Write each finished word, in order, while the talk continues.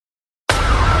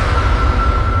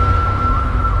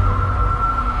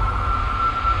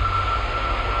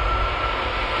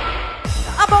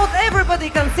everybody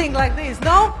can sing like this,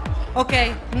 no?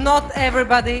 Okay, not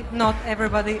everybody,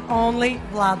 only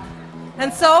Vlad.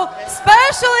 And so,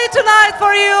 especially tonight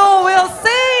for you, we'll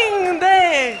sing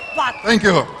the Vlad. Thank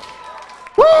you.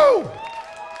 Woo!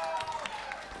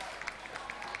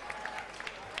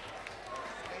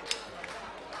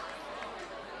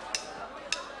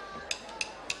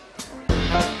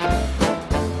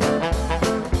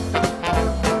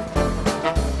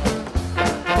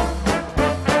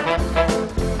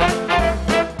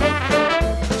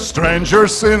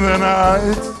 Strangers in the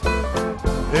night,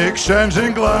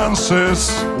 exchanging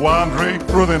glances, wandering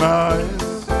through the night.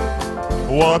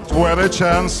 What were the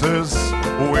chances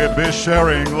we'd be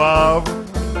sharing love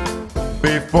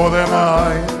before the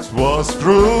night was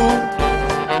through?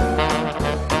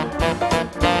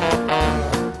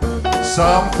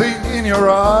 Something in your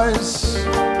eyes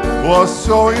was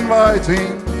so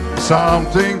inviting,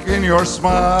 something in your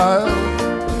smile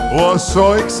was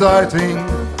so exciting.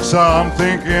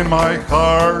 Something in my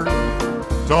heart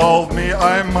told me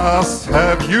I must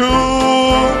have you.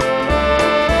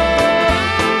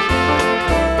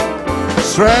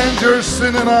 Strangers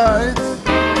in the night,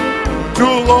 two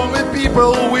lonely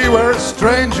people, we were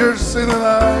strangers in the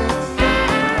night.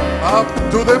 Up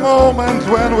to the moment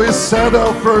when we said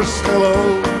our first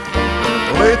hello,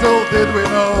 little did we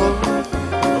know,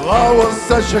 love was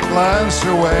such a glance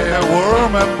away, a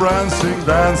warm entrancing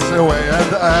dance away.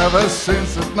 And ever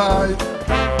since that night,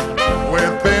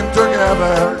 we've been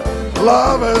together,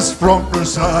 lovers from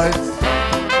first sight.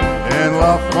 In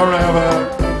love forever,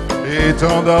 it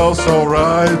turned out so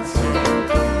right,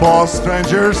 for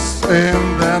strangers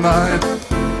in the night.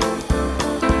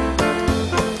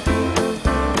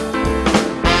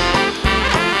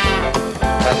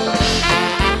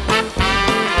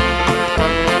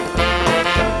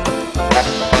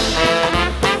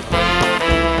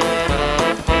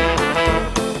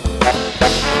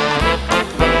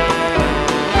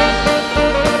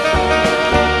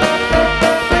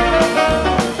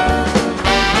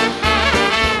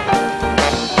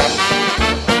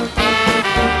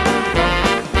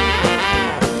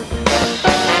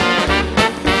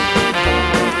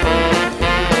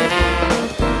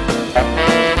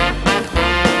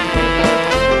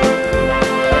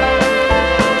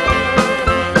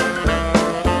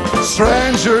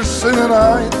 Strangers in the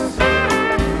night,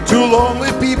 two lonely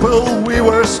people, we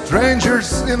were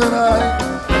strangers in the night.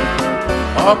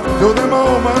 Up to the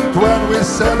moment when we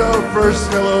said our first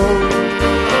hello,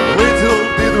 little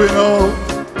did we know,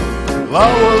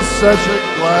 love was such a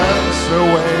glance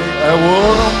away, a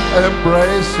warm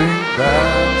embracing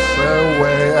dance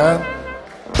away. And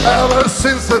ever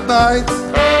since that night,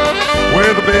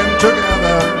 we've been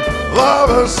together,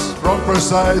 lovers from first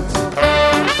sight.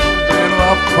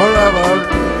 Forever,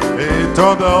 it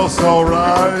turned out so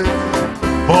right,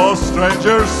 for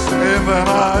strangers in the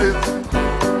night.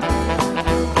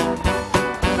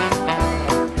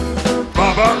 Ba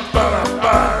ba ba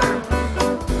ba,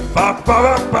 ba ba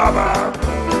ba ba,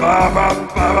 ba ba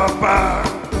ba ba,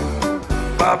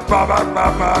 ba ba ba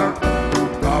ba,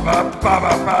 ba ba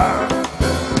ba ba.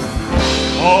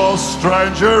 For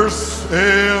strangers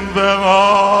in the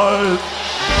night.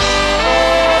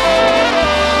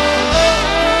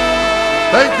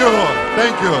 Thank you,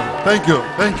 thank you, thank you,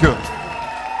 thank you,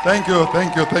 thank you,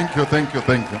 thank you, thank you, thank you,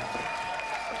 thank you.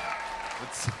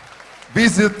 It's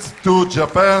visit to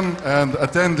Japan and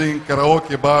attending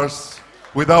karaoke bars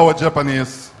with our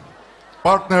Japanese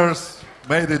partners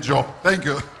made a job. Thank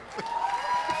you.